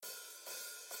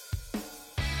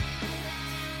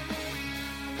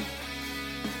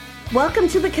Welcome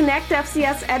to the Connect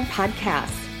FCS Ed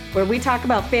podcast, where we talk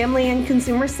about family and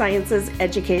consumer sciences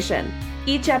education.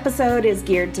 Each episode is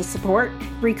geared to support,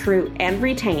 recruit, and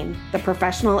retain the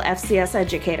professional FCS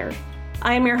educator.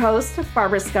 I am your host,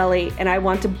 Barbara Scully, and I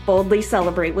want to boldly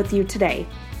celebrate with you today,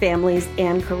 families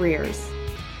and careers.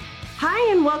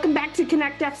 Hi, and welcome back to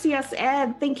Connect FCS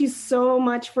Ed. Thank you so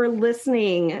much for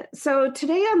listening. So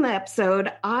today on the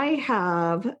episode, I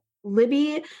have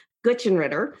Libby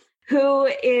Gutchenritter, who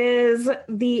is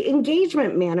the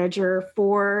engagement manager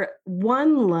for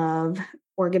One Love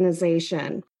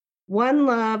organization. One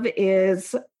Love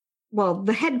is,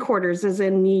 the headquarters is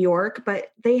in New York,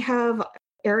 but they have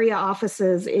area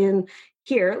offices in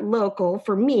here, local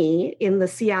for me, in the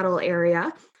Seattle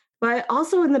area, but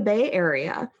also in the Bay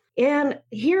Area. And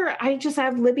here, I just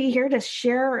have Libby here to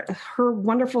share her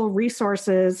wonderful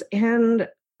resources and,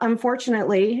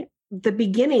 unfortunately, the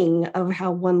beginning of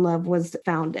how One Love was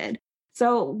founded.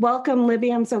 So welcome,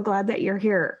 Libby. I'm so glad that you're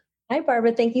here. Hi,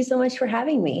 Barbara. Thank you so much for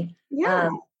having me. Yeah.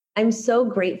 I'm so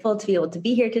grateful to be able to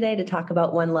be here today to talk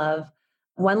about One Love.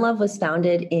 One Love was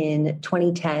founded in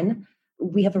 2010.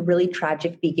 We have a really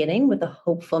tragic beginning with a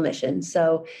hopeful mission.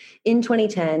 So in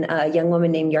 2010, a young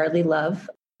woman named Yardley Love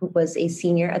was a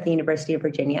senior at the University of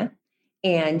Virginia.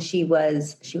 And she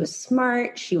was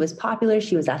smart, she was popular,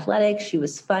 she was athletic, she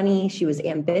was funny, she was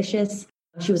ambitious.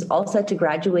 She was all set to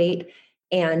graduate.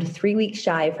 And 3 weeks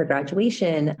shy of her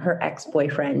graduation, her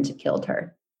ex-boyfriend killed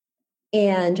her.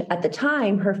 And at the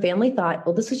time, her family thought,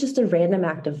 well, this was just a random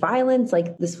act of violence.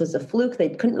 Like this was a fluke. They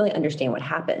couldn't really understand what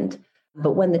happened.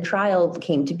 But when the trial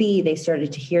came to be, they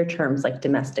started to hear terms like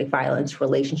domestic violence,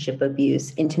 relationship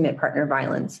abuse, intimate partner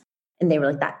violence. And they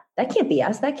were like, that can't be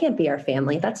us. That can't be our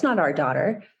family. That's not our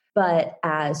daughter. But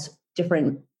as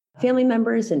different family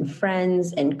members and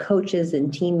friends and coaches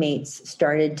and teammates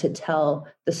started to tell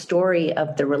the story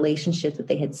of the relationship that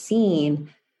they had seen,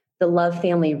 the Love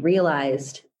family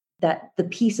realized that the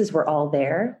pieces were all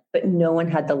there, but no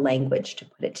one had the language to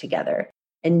put it together.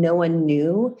 And no one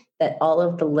knew that all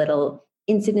of the little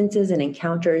incidences and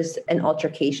encounters and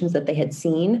altercations that they had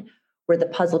seen were the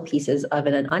puzzle pieces of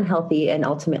an unhealthy and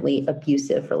ultimately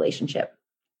abusive relationship.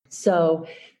 So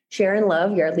Sharon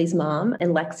Love, Yardley's mom,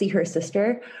 and Lexi, her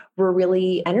sister, were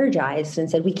really energized and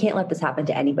said, we can't let this happen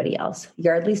to anybody else.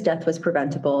 Yardley's death was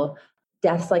preventable.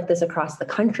 Deaths like this across the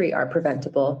country are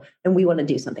preventable, and we want to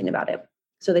do something about it.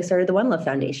 So they started the One Love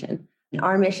Foundation.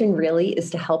 Our mission really is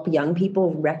to help young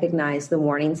people recognize the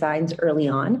warning signs early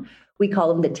on. We call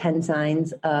them the 10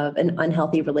 signs of an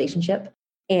unhealthy relationship,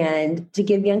 and to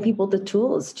give young people the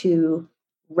tools to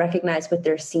recognize what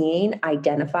they're seeing,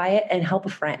 identify it, and help a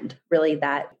friend. Really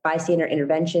that bystander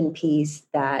intervention piece,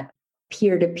 that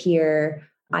peer-to-peer,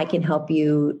 I can help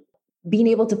you, being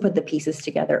able to put the pieces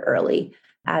together early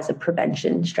as a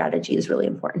prevention strategy is really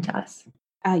important to us.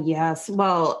 Yes.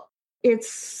 Well,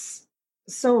 it's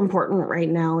so important right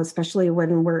now, especially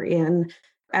when we're in,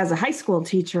 as a high school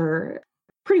teacher,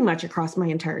 pretty much across my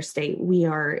entire state,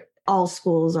 all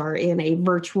schools are in a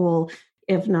virtual,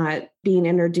 if not being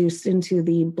introduced into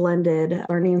the blended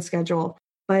learning schedule.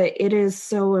 But it is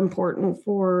so important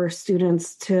for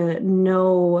students to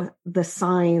know the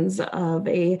signs of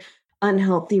a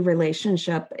unhealthy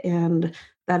relationship. And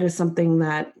that is something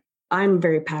that I'm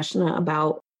very passionate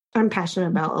about. I'm passionate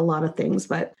about a lot of things,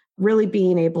 but really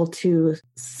being able to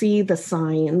see the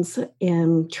signs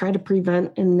and try to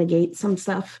prevent and negate some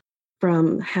stuff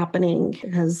from happening,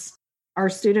 because our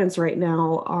students right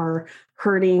now are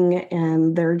hurting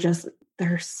and they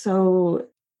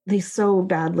so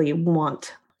badly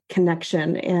want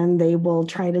connection, and they'll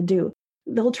try to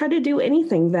do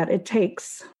anything that it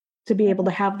takes to be able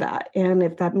to have that. And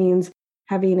if that means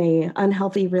having an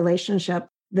unhealthy relationship,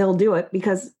 they'll do it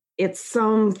because it's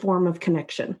some form of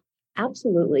connection.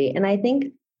 Absolutely. And I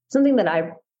think something that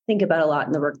I think about a lot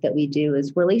in the work that we do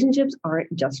is relationships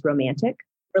aren't just romantic.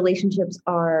 Relationships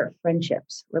are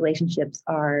friendships. Relationships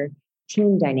are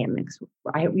team dynamics.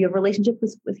 You have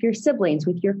relationships with your siblings,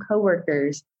 with your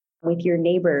coworkers, with your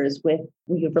neighbors,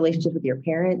 you have relationships with your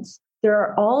parents. There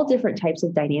are all different types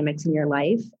of dynamics in your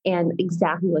life. And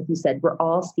exactly like you said, we're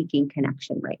all seeking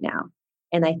connection right now.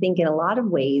 And I think in a lot of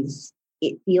ways,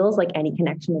 it feels like any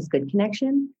connection is good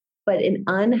connection, but an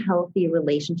unhealthy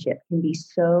relationship can be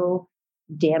so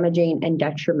damaging and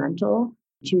detrimental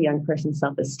to a young person's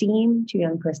self-esteem, to a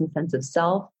young person's sense of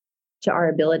self, to our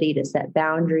ability to set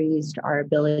boundaries, to our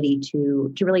ability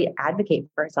to really advocate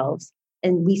for ourselves.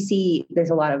 And we see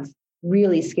there's a lot of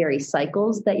really scary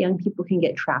cycles that young people can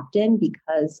get trapped in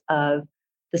because of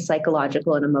the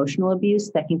psychological and emotional abuse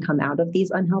that can come out of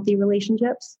these unhealthy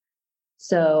relationships.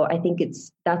 So I think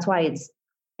that's why it's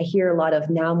I hear a lot of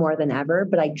now more than ever,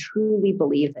 but I truly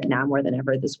believe that now more than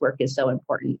ever, this work is so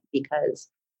important because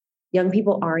young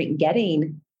people aren't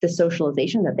getting the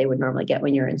socialization that they would normally get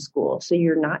when you're in school. So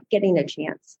you're not getting a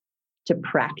chance to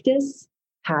practice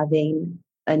having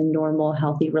a normal,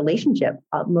 healthy relationship.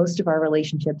 Most of our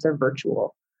relationships are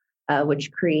virtual,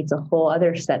 which creates a whole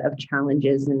other set of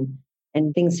challenges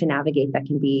and things to navigate that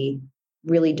can be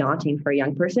really daunting for a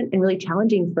young person and really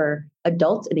challenging for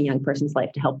adults in a young person's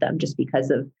life to help them just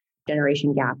because of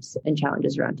generation gaps and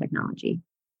challenges around technology.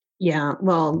 Yeah,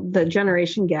 well, the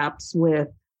generation gaps with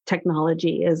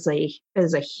technology is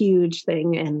a huge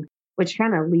thing, and which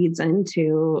kind of leads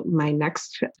into my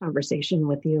next conversation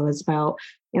with you is about,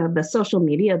 the social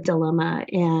media dilemma.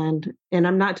 And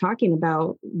I'm not talking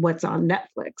about what's on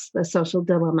Netflix, the social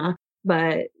dilemma,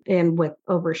 and with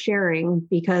oversharing,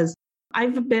 because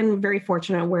I've been very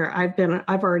fortunate where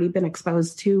I've already been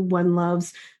exposed to One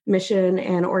Love's mission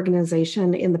and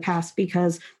organization in the past,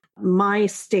 because my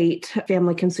state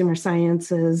Family Consumer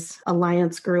Sciences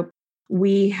Alliance group,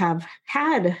 we have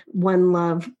had One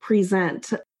Love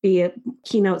present, be a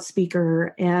keynote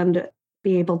speaker, and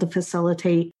be able to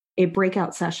facilitate a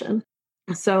breakout session.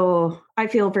 So I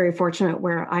feel very fortunate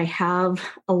where I have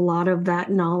a lot of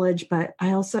that knowledge, but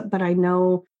I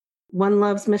know One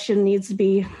Love's mission needs to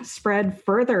be spread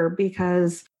further,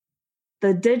 because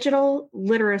the digital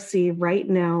literacy right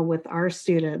now with our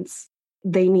students,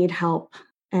 they need help.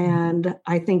 And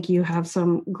I think you have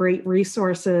some great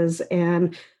resources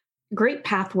and great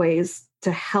pathways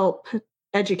to help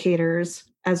educators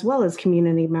as well as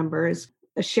community members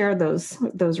share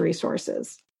those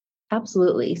resources.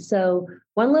 Absolutely. So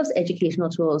One Love's educational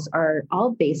tools are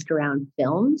all based around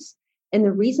films. And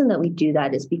the reason that we do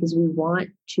that is because we want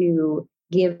to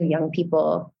give young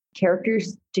people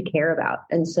characters to care about.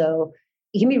 And so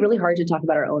it can be really hard to talk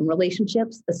about our own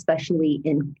relationships, especially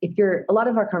a lot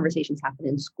of our conversations happen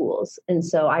in schools. And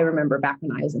so I remember back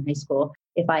when I was in high school,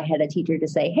 if I had a teacher to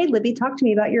say, "Hey, Libby, talk to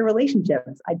me about your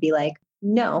relationships," I'd be like,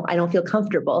 "No, I don't feel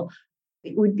comfortable."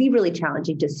 It would be really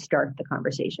challenging to start the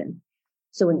conversation.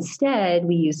 So instead,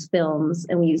 we use films,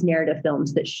 and we use narrative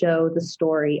films that show the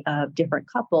story of different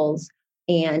couples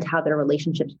and how their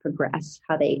relationships progress,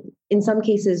 how they, in some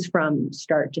cases from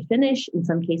start to finish, in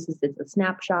some cases it's a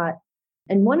snapshot.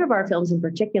 And one of our films in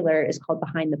particular is called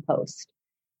Behind the Post.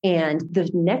 And the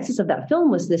nexus of that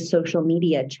film was this social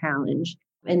media challenge.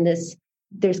 And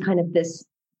there's kind of this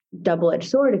double-edged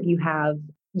sword if you have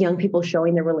young people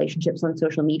showing their relationships on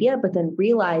social media, but then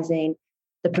realizing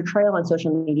the portrayal on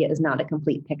social media is not a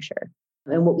complete picture.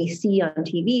 And what we see on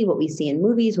TV, what we see in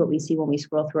movies, what we see when we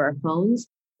scroll through our phones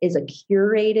is a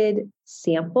curated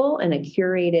sample and a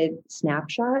curated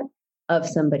snapshot of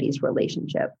somebody's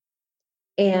relationship.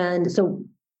 And so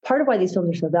part of why these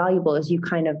films are so valuable is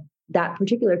that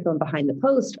particular film, Behind the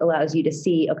Post, allows you to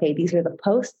see, okay, these are the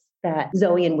posts that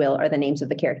Zoe and Will are the names of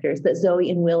the characters that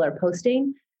Zoe and Will are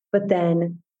posting. But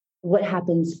then what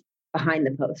happens behind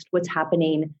the post? What's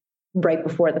happening right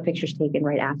before the picture's taken,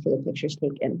 right after the picture's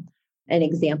taken? An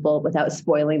example, without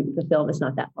spoiling the film, is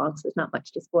not that long, so there's not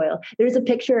much to spoil. There's a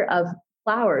picture of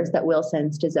flowers that Will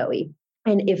sends to Zoe.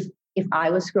 And if I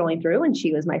was scrolling through and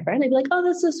she was my friend, I'd be like, "Oh,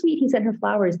 that's so sweet. He sent her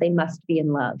flowers. They must be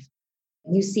in love."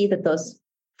 You see that those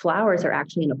flowers are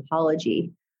actually an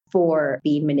apology for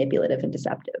being manipulative and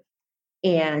deceptive.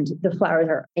 And the flowers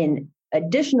are an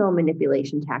additional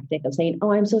manipulation tactic of saying,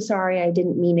 "Oh, I'm so sorry. I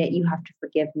didn't mean it. You have to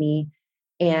forgive me."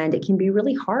 And it can be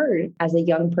really hard as a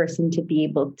young person to be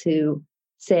able to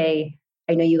say,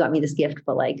 "I know you got me this gift,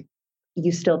 but like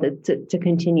you still did," to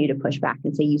continue to push back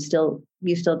and say, you still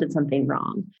did something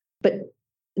wrong. But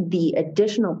the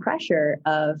additional pressure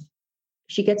of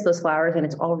she gets those flowers and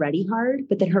it's already hard,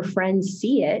 but then her friends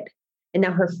see it. And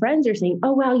now her friends are saying,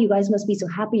 "Oh, wow, you guys must be so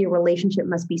happy. Your relationship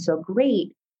must be so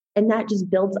great." And that just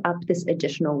builds up this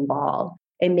additional wall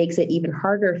and makes it even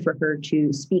harder for her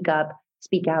to speak up,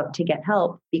 speak out, to get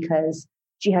help, because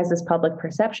she has this public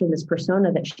perception, this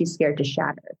persona that she's scared to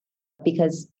shatter.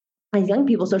 Because as young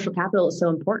people, social capital is so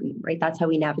important, right? That's how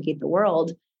we navigate the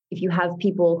world. If you have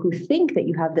people who think that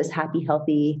you have this happy,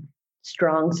 healthy,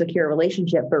 strong, secure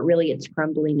relationship, but really it's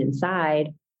crumbling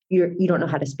inside, you don't know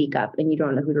how to speak up and you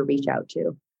don't know who to reach out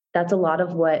to. That's a lot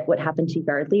of what happened to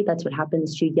Yardley. That's what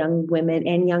happens to young women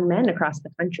and young men across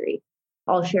the country.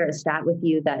 I'll share a stat with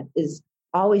you that is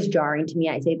always jarring to me.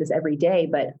 I say this every day,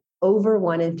 but over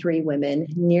 1 in 3 women,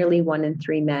 nearly 1 in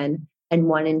 3 men, and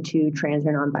 1 in 2 trans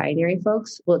or non-binary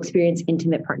folks will experience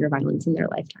intimate partner violence in their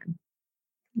lifetime.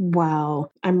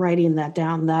 Wow. I'm writing that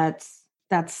down. That's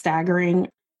staggering,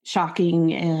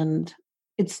 shocking, and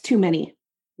it's too many.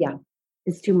 Yeah.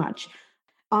 It's too much.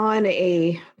 on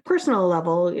a personal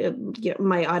level,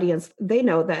 my audience, they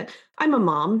know that I'm a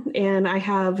mom and I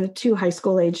have 2 high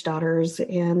school age daughters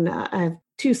and I have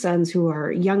 2 sons who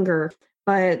are younger.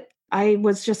 But I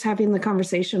was just having the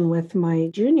conversation with my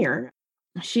junior.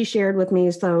 She shared with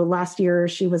me, so last year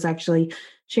she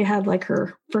had like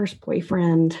her first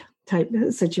boyfriend type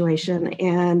situation,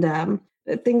 and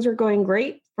things are going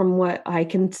great from what I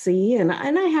can see. And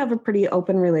I have a pretty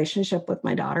open relationship with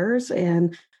my daughters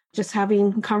and just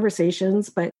having conversations.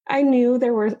 But I knew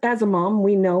as a mom,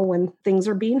 we know when things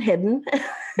are being hidden.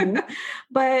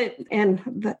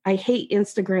 Mm-hmm. I hate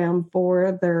Instagram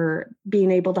for their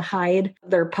being able to hide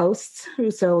their posts.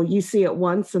 So you see it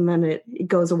once and then it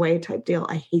goes away type deal.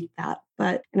 I hate that.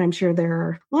 And I'm sure there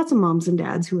are lots of moms and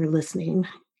dads who are listening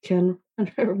can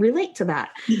relate to that.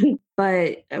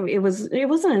 But it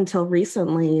wasn't until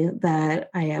recently that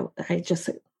I just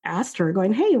asked her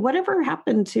going, hey, whatever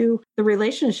happened to the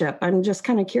relationship? I'm just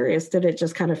kind of curious. Did it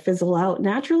just kind of fizzle out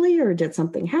naturally, or did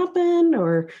something happen,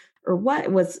 or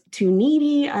what was too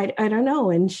needy? I don't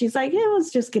know. And she's like, it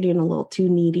was just getting a little too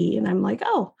needy. And I'm like,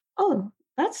 oh,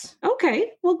 that's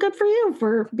okay. Well, good for you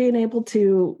for being able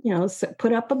to,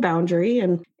 put up a boundary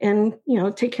and,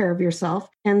 take care of yourself.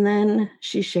 And then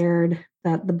she shared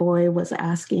that the boy was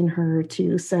asking her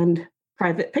to send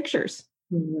private pictures.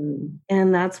 Mm-hmm.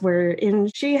 And that's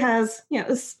she has,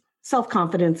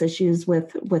 self-confidence issues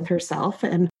with herself,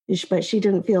 but she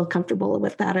didn't feel comfortable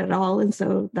with that at all. And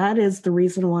so that is the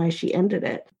reason why she ended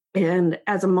it. And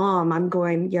as a mom, I'm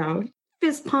going,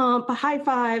 fist pump, high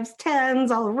fives, 10s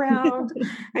all around.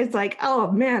 It's like,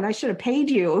 oh man, I should have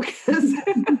paid you.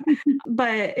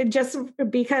 But it just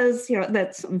because,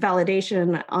 that's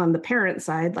validation on the parent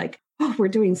side, like, oh, we're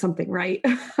doing something right.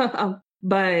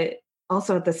 But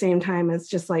also at the same time, it's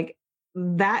just like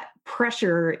that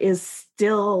pressure is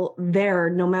still there,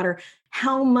 no matter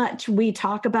how much we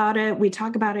talk about it. We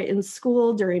talk about it in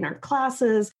school during our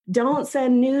classes. Don't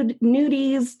send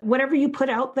nudies. Whatever you put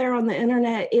out there on the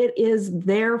internet, it is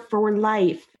there for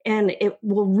life and it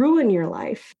will ruin your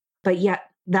life. But yet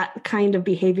that kind of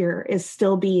behavior is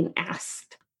still being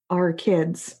asked our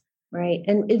kids. Right.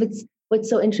 And what's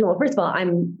so interesting, well, first of all,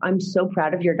 I'm so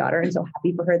proud of your daughter and so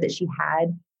happy for her that she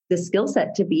had the skill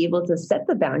set to be able to set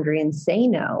the boundary and say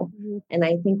no. Mm-hmm. And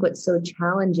I think what's so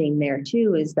challenging there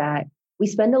too is that we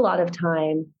spend a lot of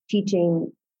time teaching.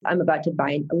 I'm about to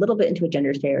buy a little bit into a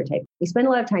gender stereotype. We spend a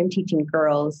lot of time teaching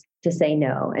girls to say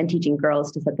no and teaching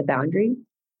girls to set the boundary,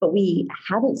 but we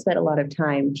haven't spent a lot of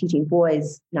time teaching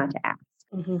boys not to ask.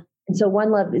 Mm-hmm. And so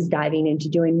One Love is diving into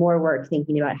doing more work,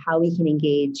 thinking about how we can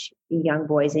engage young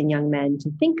boys and young men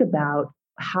to think about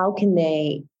how can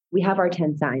we have our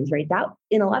 10 signs, right? That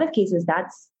in a lot of cases,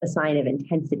 that's a sign of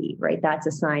intensity, right? That's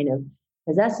a sign of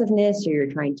possessiveness, or you're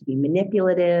trying to be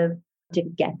manipulative to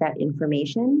get that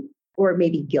information, or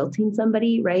maybe guilting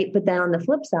somebody, right? But then on the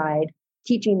flip side,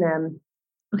 teaching them,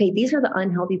 okay, these are the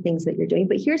unhealthy things that you're doing,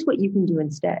 but here's what you can do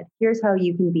instead. Here's how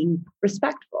you can be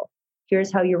respectful.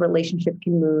 Here's how your relationship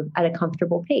can move at a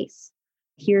comfortable pace.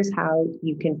 Here's how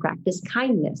you can practice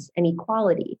kindness and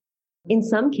equality. In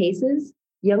some cases,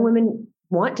 young women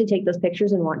want to take those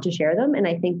pictures and want to share them. And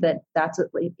I think that's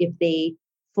if they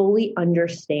fully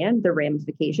understand the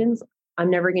ramifications. I'm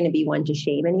never going to be one to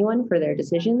shame anyone for their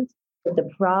decisions. But the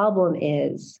problem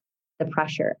is the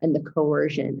pressure and the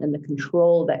coercion and the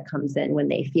control that comes in when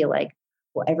they feel like,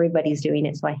 well, everybody's doing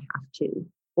it, so I have to.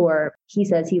 Or he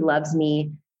says he loves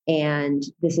me, and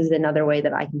this is another way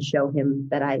that I can show him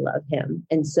that I love him.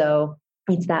 And so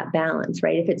it's that balance,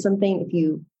 right? If it's something,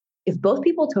 if both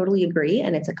people totally agree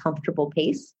and it's a comfortable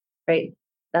pace, right?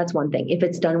 That's one thing. If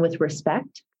it's done with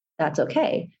respect, that's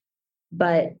okay.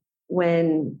 But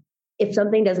if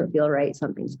something doesn't feel right,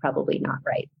 something's probably not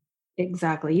right.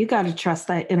 Exactly. You got to trust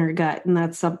that inner gut. And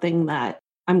that's something that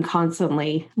I'm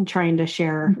constantly trying to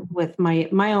share with my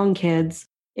own kids,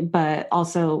 but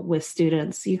also with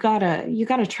students. You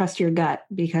gotta trust your gut,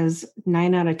 because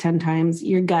 9 out of 10 times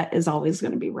your gut is always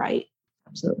going to be right.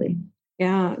 Absolutely.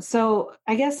 Yeah. So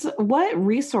I guess what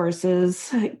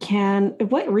resources do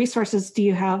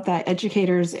you have that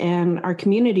educators and our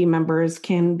community members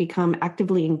can become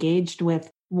actively engaged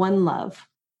with One Love?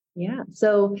 Yeah.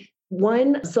 So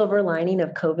one silver lining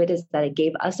of COVID is that it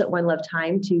gave us at One Love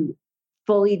time to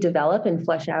fully develop and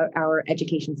flesh out our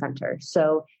education center.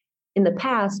 So in the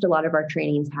past, a lot of our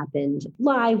trainings happened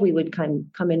live. We would come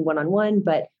in one-on-one,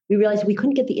 but we realized we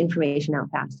couldn't get the information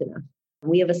out fast enough.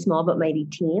 We have a small but mighty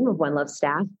team of One Love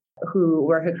staff who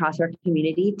work across our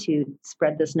community to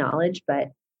spread this knowledge, but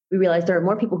we realized there are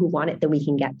more people who want it than we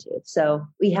can get to. So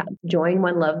we have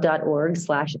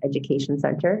joinonelove.org/education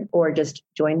center, or just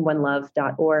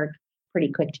joinonelove.org.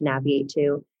 pretty quick to navigate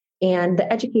to. And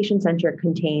the Education Center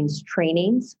contains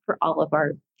trainings for all of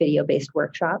our video-based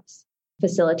workshops,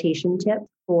 facilitation tips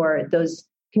for those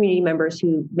community members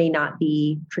who may not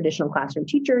be traditional classroom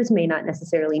teachers, may not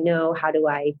necessarily know how do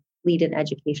I lead an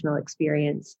educational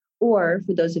experience, or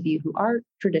for those of you who are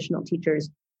traditional teachers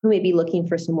who may be looking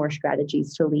for some more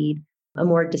strategies to lead a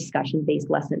more discussion-based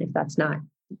lesson if that's not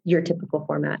your typical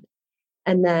format.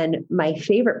 And then my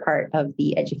favorite part of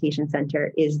the Education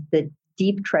Center is the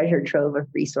deep treasure trove of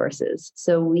resources.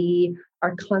 So we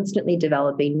are constantly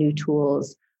developing new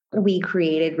tools. We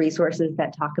created resources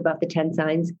that talk about the 10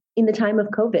 signs in the time of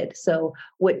COVID. So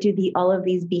what do all of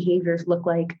these behaviors look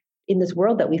like in this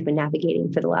world that we've been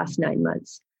navigating for the last 9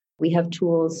 months? We have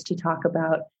tools to talk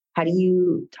about how do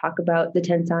you talk about the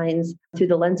 10 signs through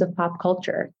the lens of pop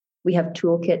culture. We have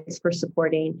toolkits for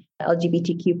supporting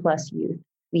LGBTQ plus youth.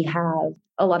 We have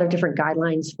a lot of different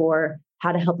guidelines for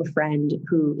how to help a friend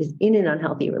who is in an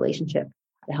unhealthy relationship,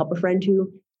 how to help a friend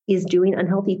who is doing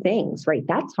unhealthy things, right?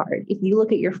 That's hard. If you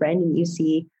look at your friend and you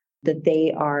see that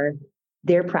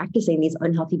they're practicing these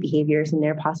unhealthy behaviors and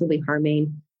they're possibly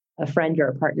harming a friend or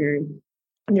a partner, and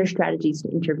there are strategies to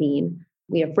intervene.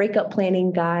 We have breakup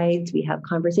planning guides. We have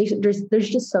conversations. There's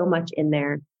just so much in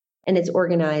there. And it's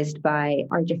organized by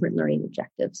our different learning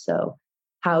objectives. So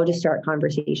how to start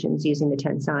conversations using the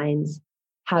 10 signs,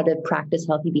 how to practice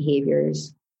healthy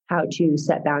behaviors, how to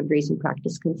set boundaries and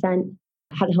practice consent,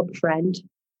 how to help a friend,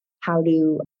 how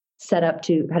to how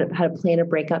to plan a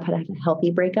breakup, how to have a healthy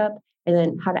breakup, and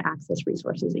then how to access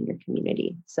resources in your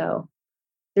community. So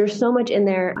there's so much in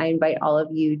there. I invite all of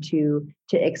you to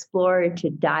explore, to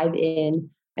dive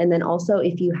in. And then also,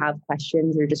 if you have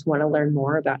questions or just want to learn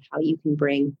more about how you can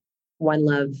bring One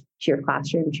Love to your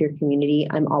classroom, to your community,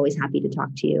 I'm always happy to talk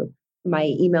to you.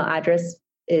 My email address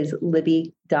is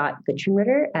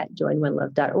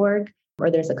libby.gutschenritter@joinonelove.org,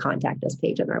 or there's a contact us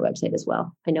page on our website as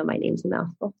well. I know my name's a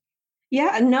mouthful.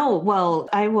 Yeah, no, well,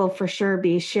 I will for sure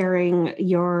be sharing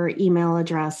your email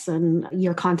address and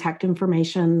your contact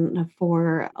information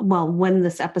when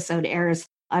this episode airs.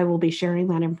 I will be sharing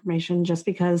that information just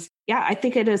because, I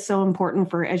think it is so important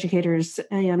for educators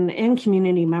and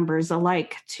community members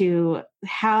alike to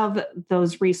have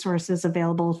those resources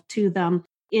available to them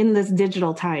in this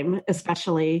digital time,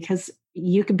 especially because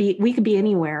we could be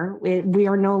anywhere. We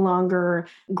are no longer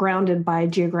grounded by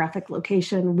geographic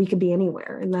location. We could be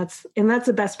anywhere. And that's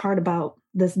the best part about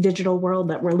this digital world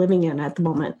that we're living in at the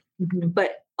moment. Mm-hmm.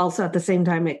 But also at the same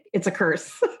time, it's a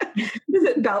curse.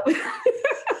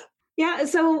 Yeah.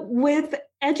 So with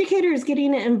educators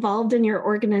getting involved in your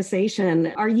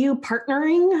organization, are you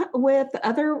partnering with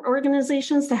other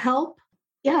organizations to help?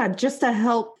 Yeah, just to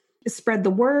help spread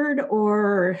the word,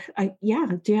 or do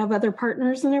you have other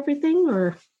partners and everything?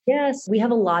 Or yes, we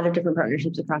have a lot of different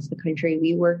partnerships across the country.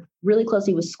 We work really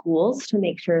closely with schools to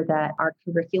make sure that our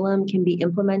curriculum can be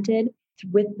implemented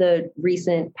with the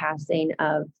recent passing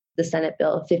of the Senate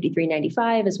Bill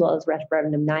 5395, as well as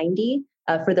Referendum 90.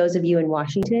 For those of you in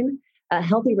Washington,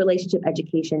 healthy relationship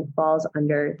education falls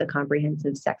under the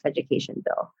Comprehensive Sex Education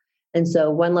Bill. And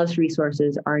so One Love's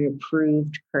resources are an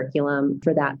approved curriculum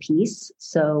for that piece.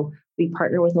 So we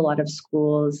partner with a lot of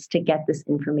schools to get this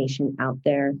information out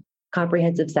there.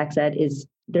 Comprehensive sex ed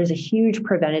there's a huge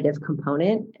preventative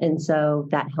component. And so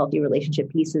that healthy relationship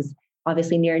piece is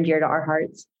obviously near and dear to our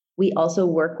hearts. We also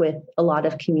work with a lot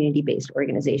of community-based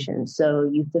organizations. So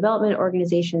youth development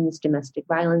organizations, domestic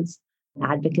violence,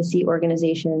 advocacy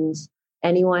organizations,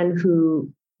 anyone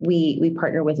who we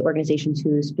partner with organizations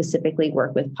who specifically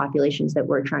work with populations that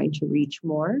we're trying to reach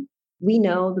more. We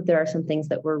know that there are some things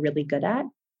that we're really good at,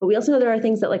 but we also know there are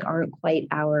things that aren't quite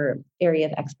our area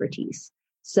of expertise.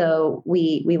 So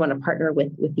we want to partner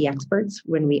with the experts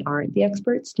when we aren't the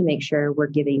experts to make sure we're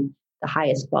giving the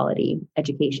highest quality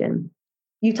education.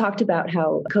 You talked about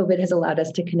how COVID has allowed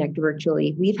us to connect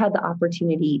virtually. We've had the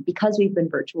opportunity, because we've been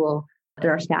virtual, and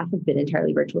our staff have been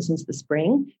entirely virtual since the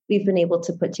spring, we've been able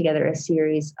to put together a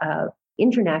series of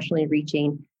internationally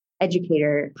reaching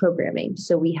educator programming.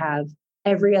 So we have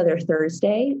every other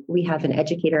Thursday, we have an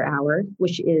educator hour,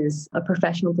 which is a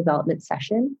professional development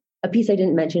session. A piece I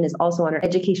didn't mention is also on our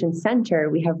Education Center.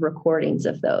 We have recordings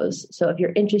of those. So if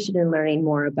you're interested in learning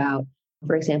more about,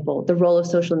 for example, the role of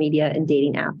social media and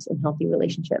dating apps and healthy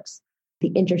relationships, the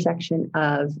intersection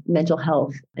of mental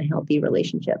health and healthy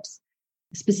relationships,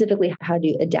 specifically how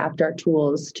to adapt our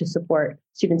tools to support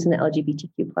students in the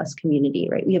LGBTQ plus community,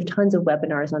 right? We have tons of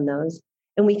webinars on those,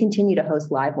 and we continue to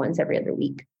host live ones every other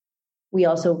week. We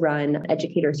also run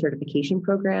educator certification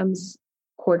programs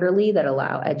quarterly that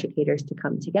allow educators to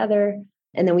come together.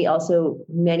 And then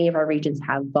many of our regions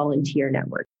have volunteer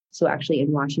networks. So actually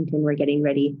in Washington, we're getting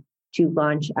ready to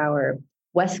launch our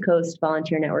West Coast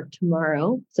Volunteer Network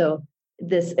tomorrow. So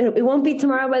it won't be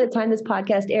tomorrow by the time this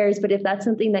podcast airs, but if that's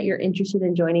something that you're interested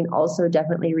in joining, also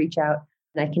definitely reach out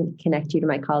and I can connect you to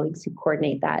my colleagues who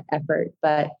coordinate that effort.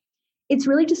 But it's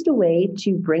really just a way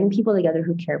to bring people together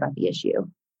who care about the issue.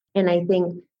 And I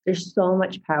think there's so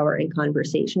much power in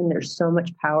conversation. There's so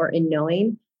much power in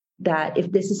knowing that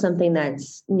if this is something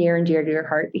that's near and dear to your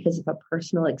heart because of a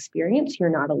personal experience, you're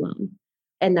not alone.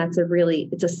 And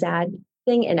it's a sad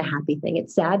thing and a happy thing.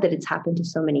 It's sad that it's happened to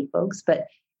so many folks, but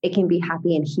it can be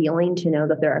happy and healing to know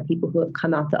that there are people who have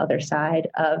come out the other side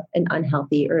of an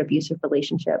unhealthy or abusive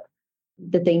relationship,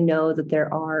 that they know that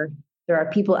there are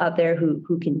people out there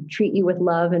who can treat you with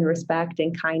love and respect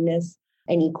and kindness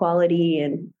and equality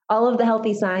and all of the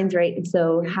healthy signs, right? And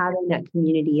so having that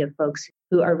community of folks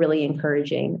who are really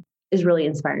encouraging is really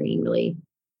inspiring, really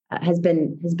has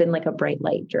been like a bright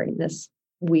light during this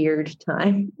weird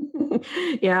time.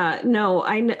 Yeah, no,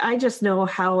 I just know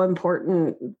how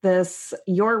important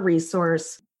your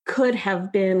resource could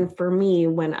have been for me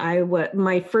when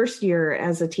my first year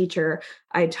as a teacher.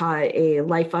 I taught a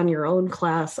Life on Your Own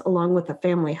class along with a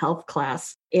family health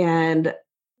class. And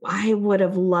I would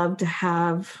have loved to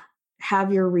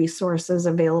have your resources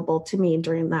available to me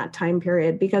during that time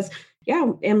period, because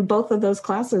in both of those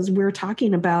classes, we're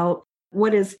talking about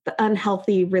what is the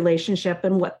unhealthy relationship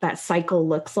and what that cycle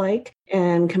looks like,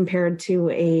 and compared to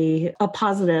a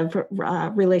positive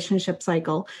relationship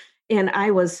cycle. And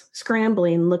I was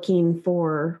scrambling, looking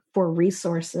for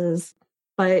resources.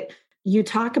 But you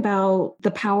talk about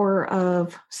the power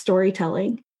of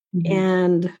storytelling,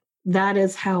 and that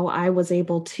is how I was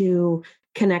able to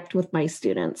connect with my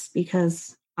students,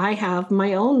 because I have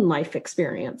my own life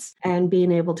experience, and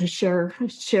being able to share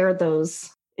those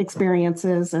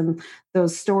experiences and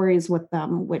those stories with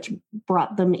them, which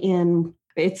brought them in.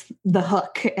 It's the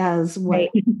hook, as what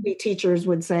we teachers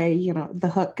would say, the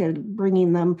hook, and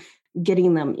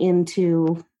getting them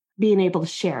into being able to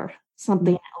share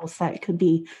something else that could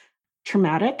be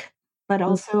traumatic, but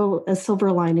also a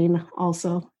silver lining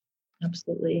also.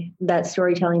 Absolutely. That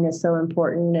storytelling is so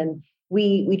important. And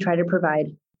we try to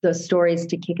provide those stories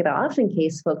to kick it off in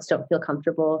case folks don't feel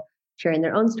comfortable sharing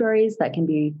their own stories. That can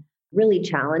be really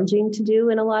challenging to do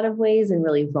in a lot of ways and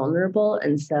really vulnerable.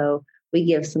 And so we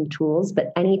give some tools,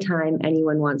 but anytime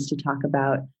anyone wants to talk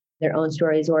about their own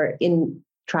stories,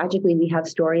 tragically, we have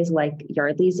stories like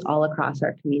Yardley's all across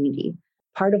our community.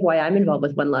 Part of why I'm involved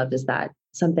with One Love is that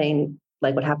something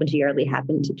like what happened to Yardley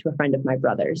happened to a friend of my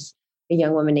brother's. A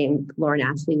young woman named Lauren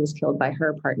Astley was killed by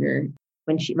her partner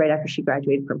right after she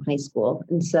graduated from high school.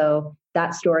 And so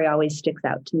that story always sticks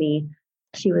out to me.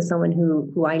 She was someone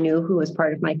who I knew, who was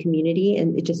part of my community.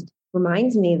 And it just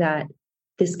reminds me that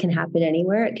this can happen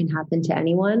anywhere. It can happen to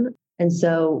anyone. And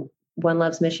so One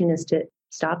Love's mission is to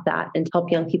stop that and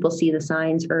help young people see the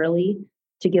signs early,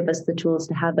 to give us the tools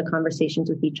to have the conversations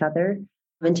with each other,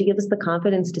 and to give us the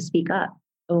confidence to speak up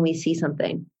when we see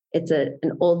something. It's an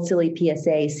old silly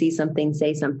PSA, see something,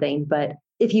 say something. But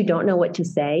if you don't know what to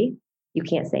say, you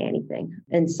can't say anything.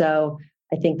 And so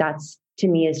I think that's, to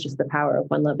me, is just the power of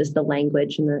One Love, is the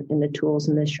language and the tools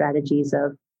and the strategies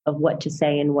of what to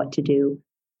say and what to do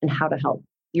and how to help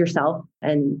yourself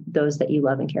and those that you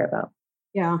love and care about.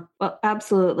 Yeah, well,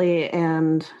 absolutely.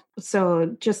 And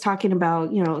so just talking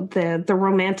about, the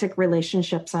romantic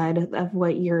relationship side of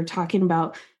what you're talking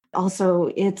about, also,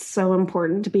 it's so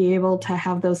important to be able to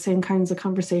have those same kinds of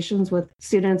conversations with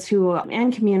students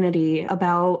and community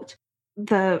about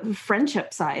the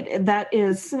friendship side.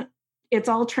 It's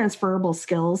all transferable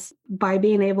skills by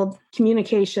being able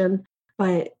communication,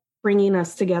 but bringing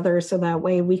us together so that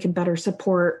way we can better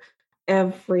support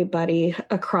everybody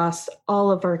across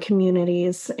all of our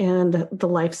communities and the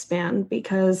lifespan,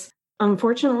 because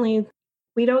unfortunately,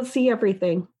 we don't see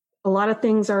everything. A lot of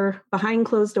things are behind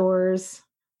closed doors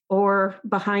or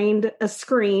behind a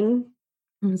screen.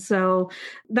 And so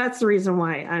that's the reason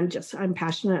why I'm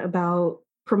passionate about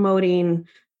promoting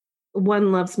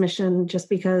One Love's mission, just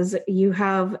because you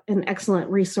have an excellent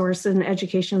resource and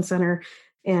education center.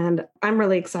 And I'm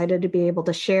really excited to be able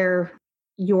to share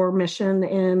your mission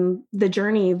and the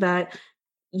journey that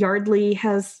Yardley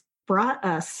has brought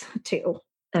us to.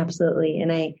 Absolutely.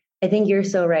 And I think you're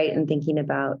so right in thinking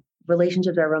about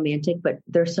relationships are romantic, but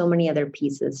there's so many other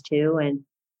pieces too. And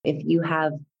if you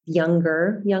have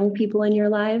young people in your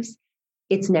lives,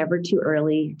 it's never too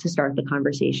early to start the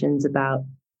conversations about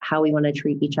how we want to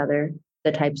treat each other,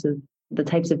 the types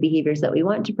of behaviors that we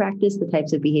want to practice, the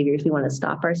types of behaviors we want to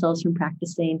stop ourselves from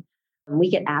practicing. We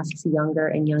get asked younger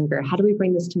and younger, how do we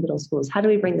bring this to middle schools? How do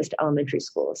we bring this to elementary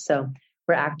schools? So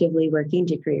we're actively working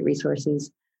to create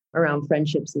resources around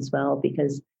friendships as well,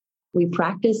 because We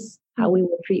practice how we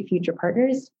will treat future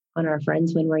partners on our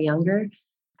friends when we're younger.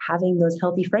 Having those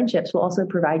healthy friendships will also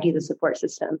provide you the support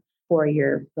system for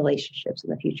your relationships in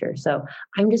the future. So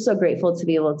I'm just so grateful to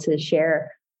be able to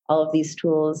share all of these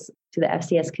tools to the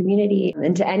FCS community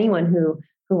and to anyone who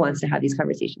wants to have these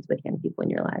conversations with young people in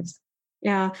your lives.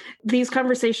 Yeah, these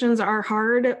conversations are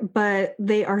hard, but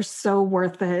they are so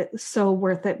worth it. So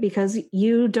worth it, because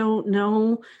you don't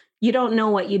know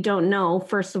what you don't know,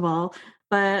 first of all,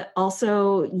 but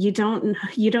also you don't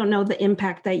know the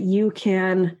impact that you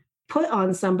can put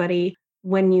on somebody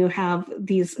when you have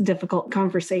these difficult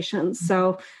conversations.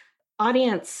 So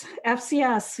audience,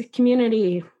 FCS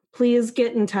community, please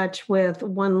get in touch with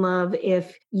One Love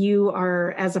if you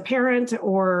are, as a parent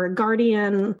or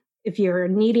guardian, if you're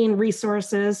needing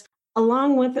resources,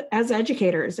 along with as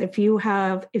educators, if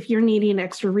you're needing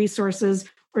extra resources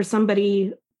or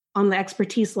somebody on the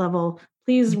expertise level,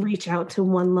 please reach out to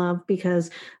One Love, because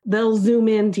they'll zoom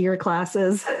into your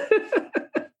classes.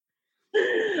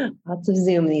 Lots of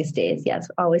Zoom these days. Yes,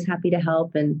 always happy to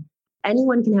help. And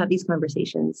anyone can have these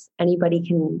conversations. Anyone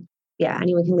can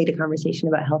lead a conversation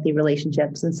about healthy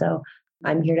relationships. And so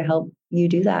I'm here to help you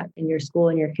do that in your school,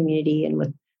 in your community, and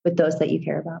with those that you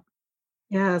care about.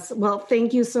 Yes. Well,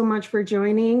 thank you so much for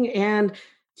joining. And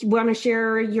you want to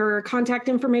share your contact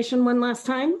information one last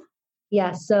time?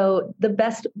 Yeah. So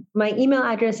my email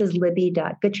address is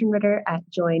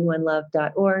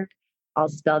libby.gutschenritter@joinonelove.org. I'll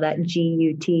spell that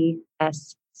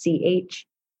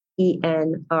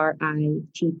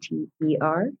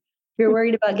GUTSCHENRITTER. If you're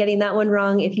worried about getting that one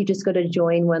wrong, if you just go to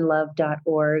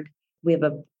joinonelove.org, we have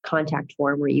a contact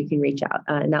form where you can reach out,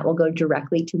 and that will go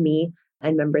directly to me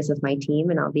and members of my team,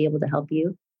 and I'll be able to help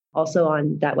you. Also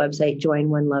on that website,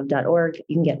 joinonelove.org,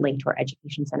 you can get linked to our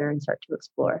education center and start to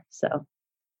explore. So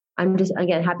I'm just,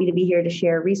 again, happy to be here to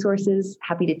share resources,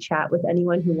 happy to chat with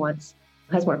anyone who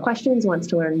has more questions, wants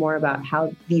to learn more about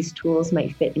how these tools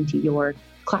might fit into your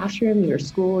classroom, your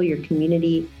school, your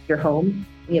community, your home.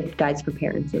 We have guides for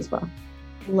parents as well.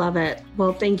 Love it.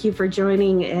 Well, thank you for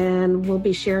joining, and we'll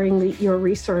be sharing your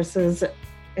resources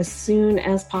as soon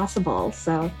as possible.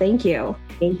 So thank you.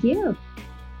 Thank you.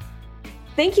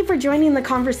 Thank you for joining the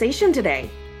conversation today.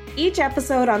 Each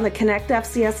episode on the Connect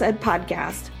FCS Ed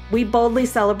podcast, we boldly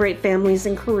celebrate families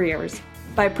and careers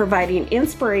by providing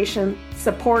inspiration,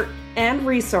 support, and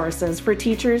resources for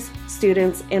teachers,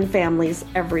 students, and families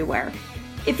everywhere.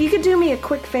 If you could do me a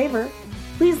quick favor,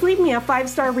 please leave me a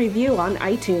 5-star review on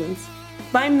iTunes.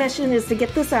 My mission is to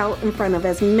get this out in front of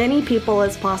as many people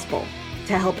as possible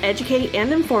to help educate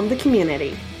and inform the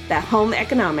community that home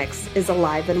economics is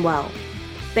alive and well.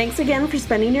 Thanks again for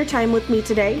spending your time with me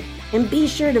today, and be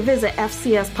sure to visit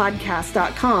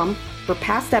fcspodcast.com for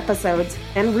past episodes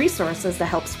and resources to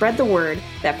help spread the word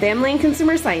that family and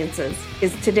consumer sciences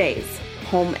is today's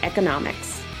home economics.